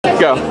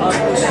Go.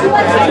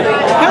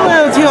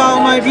 Hello to all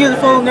my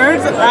beautiful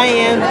nerds. I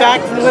am back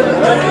with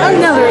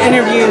another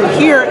interview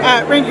here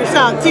at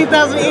RangerStop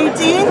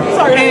 2018.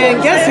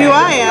 And guess who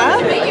I am?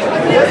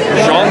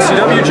 Sean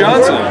C.W.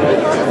 Johnson.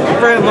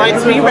 From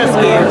Lightspeed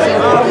Rescue.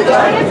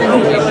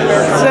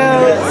 So,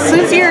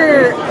 since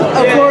you're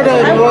a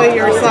Florida boy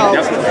yourself,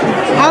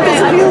 how does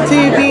it feel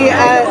to be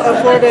at a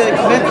Florida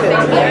convention?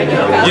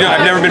 You know,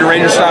 I've never been to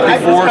RangerStop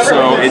before,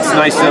 so it's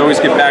nice to always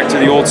get back to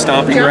the old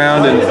stomping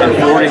ground in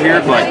Florida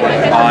here, but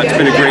it's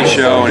been a great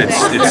show, and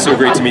it's so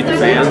great to meet the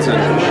fans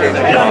and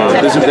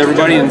visit with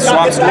everybody and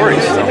swap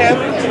stories. So.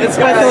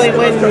 Especially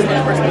when,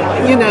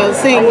 you know,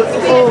 seeing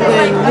old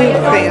and new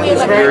fans,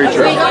 right? Very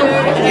true.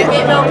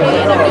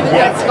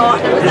 Yeah.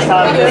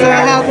 So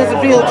how does it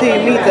feel to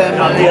meet them?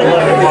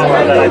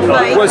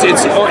 Well,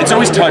 it's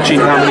always touching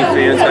how many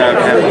fans have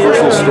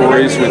personal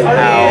stories with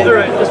how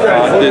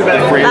the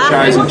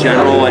franchise in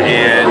general,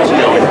 and you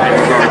know, in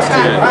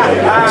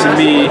regards to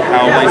me,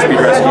 how Lightspeed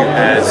Rescue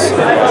has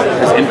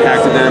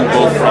impacted them,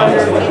 both from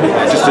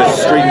just a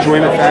straight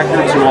enjoyment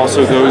factor to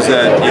also those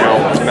that, you know,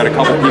 I've met a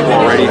couple people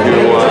already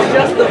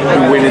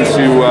who went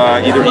into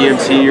either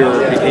EMT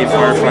or became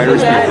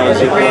firefighters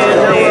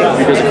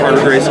because of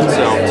Carter Greyson.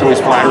 So it's always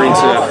flattering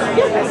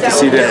to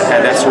see that it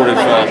had that sort of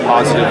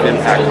positive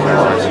impact on their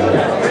lives.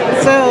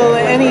 So,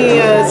 any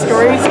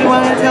stories you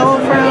want to tell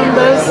from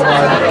those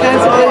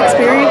kinds of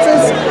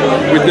experiences?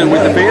 With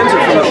the fans or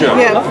from the show?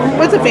 Yeah,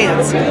 with the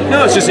fans.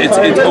 No, it's just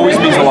it always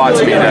means a lot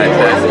to me that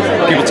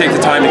people take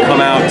the time to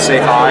come out and say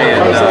hi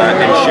and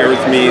share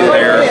with me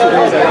their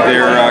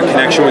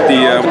connection with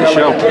the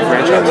show, the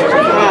franchise.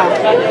 Wow.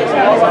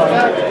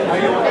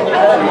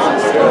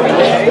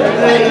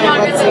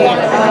 Let's see.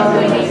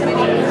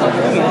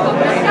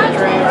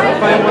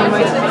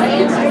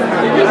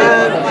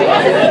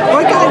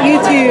 What got you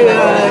to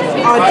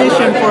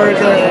audition for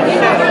the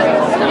show?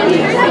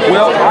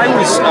 Well, I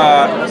was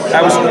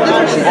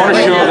on a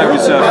show that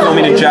was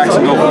filming in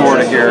Jacksonville,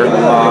 Florida here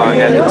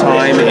at the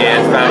time,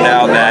 and found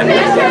out that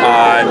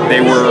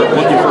they were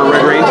looking for a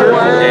Red Ranger,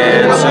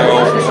 and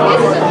so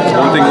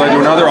one thing led to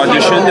another,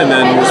 auditioned, and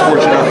then was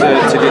fortunate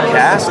enough to get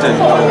cast and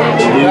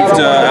moved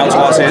out to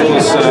Los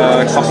Angeles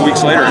a couple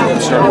weeks later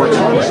and started working.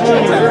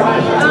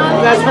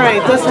 That's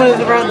right. This was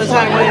around the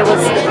time when it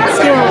was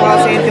still in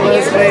Los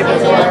Angeles way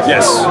before.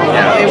 Yes.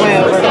 Yeah. They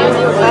went over.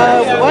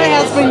 What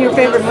has been your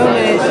favorite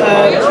moment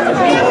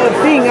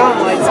of being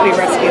on Lightspeed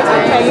Rescue?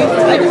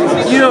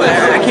 You know,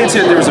 I can't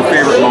say that there was a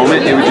favorite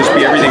moment. It would just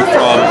be everything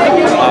from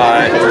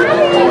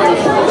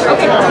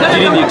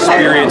getting the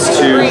experience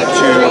to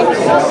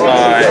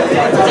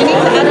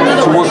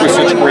work with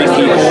such great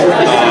people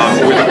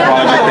with a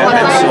project that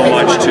meant so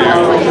much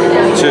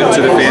to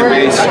the fan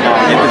base.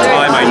 At the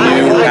time, I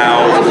knew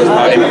how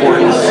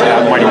important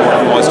Mighty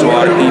Morphin was to a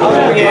lot of people,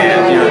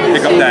 and you know,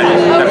 pick up that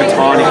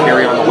baton and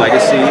carry on the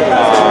legacy.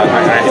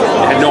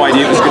 I had no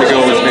idea it was going to go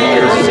as many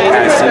years as it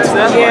has since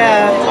then.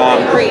 Yeah.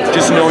 But,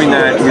 just knowing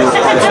that we were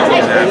part of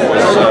something that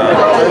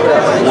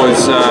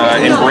was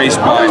embraced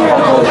by our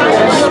culture.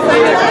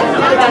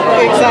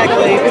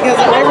 Exactly, because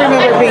I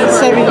remember being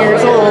 7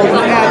 years old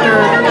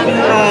after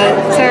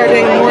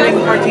Saturday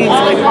morning cartoons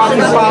like watching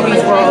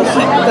Bobby's World,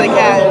 the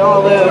cat, and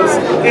all those,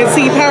 and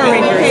see Power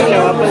Rangers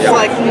show up. It's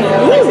like,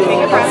 ooh,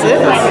 what's this?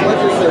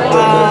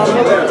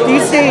 Do you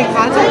stay in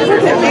contact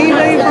with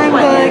anybody from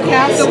the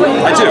cast?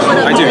 I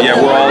do. Yeah,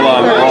 we're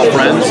all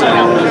friends,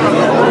 and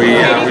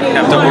we've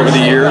kept up over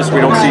the years. We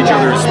don't see each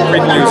other as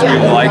frequently as we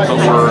would like, but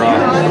we're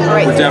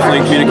definitely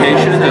in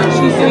communication and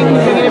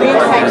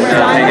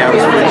hang out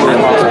as frequently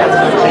as possible.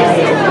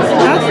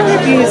 Not sure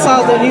if you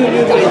saw the new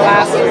movie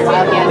last year.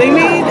 They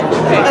made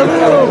a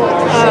little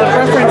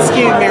reference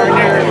to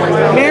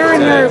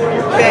Mariner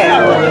Bay.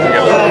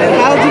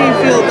 How do you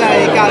feel that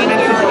it got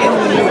mentioned in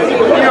the movie?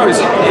 You know,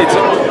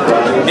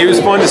 it was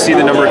fun to see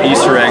the number of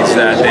Easter eggs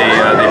that they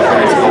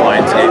put into the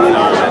Lionsgate film,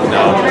 and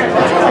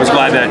I was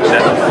glad that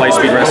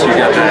Lightspeed Rescue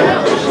got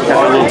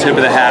a little tip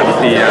of the hat with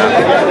the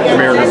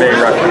Mariner Bay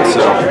reference.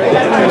 So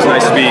it was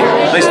nice to be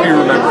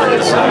remembered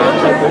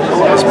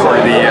as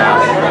part of the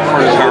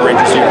Power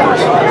Rangers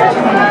universe.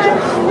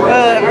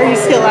 Are you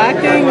still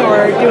acting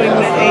or doing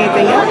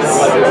anything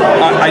else?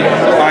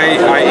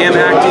 I am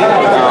acting.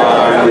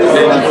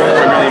 Been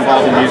primarily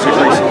involved in music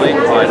recently,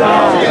 but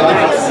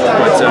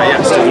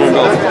yeah, still doing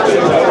both.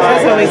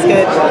 That's always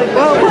good.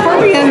 Well, before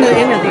we end the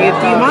interview,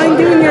 do you mind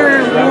doing your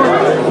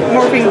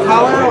morphing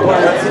call out?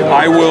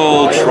 I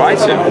will try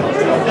to.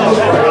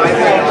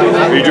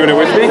 Are you doing it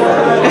with me?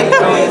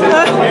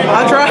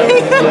 I'll try.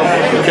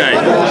 Okay.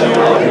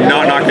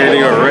 Not knocking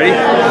anything over. Ready? 1,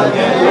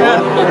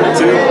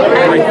 2,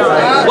 3.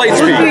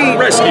 Lightspeed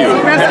Rescue.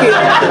 That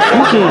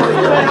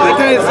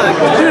kind of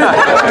sucked.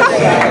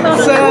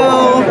 So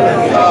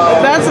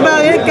that's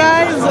about it,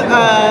 guys.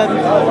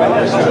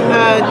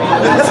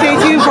 Stay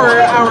tuned for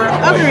our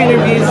other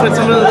interviews with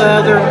some of the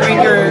other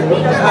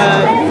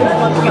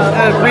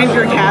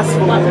Ranger cast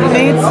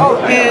mates.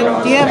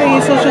 And do you have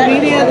any social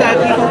media that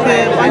people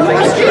can find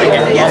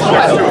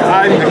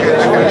you?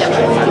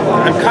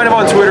 I'm kind of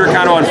on Twitter,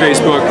 kind of on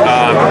Facebook.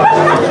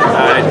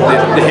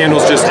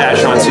 just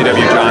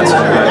 @SeanCW Johnson.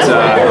 But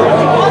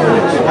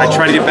I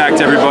try to get back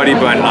to everybody,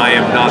 but I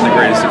am not the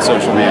greatest at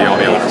social media, I'll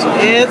be honest.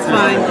 It's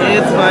fine,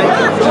 it's fine.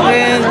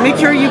 And make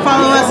sure you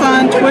follow us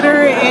on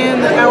Twitter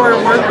and our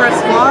WordPress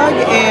blog.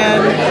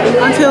 And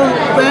until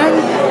then,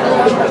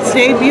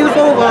 stay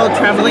beautiful while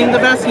traveling the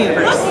vast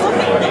universe.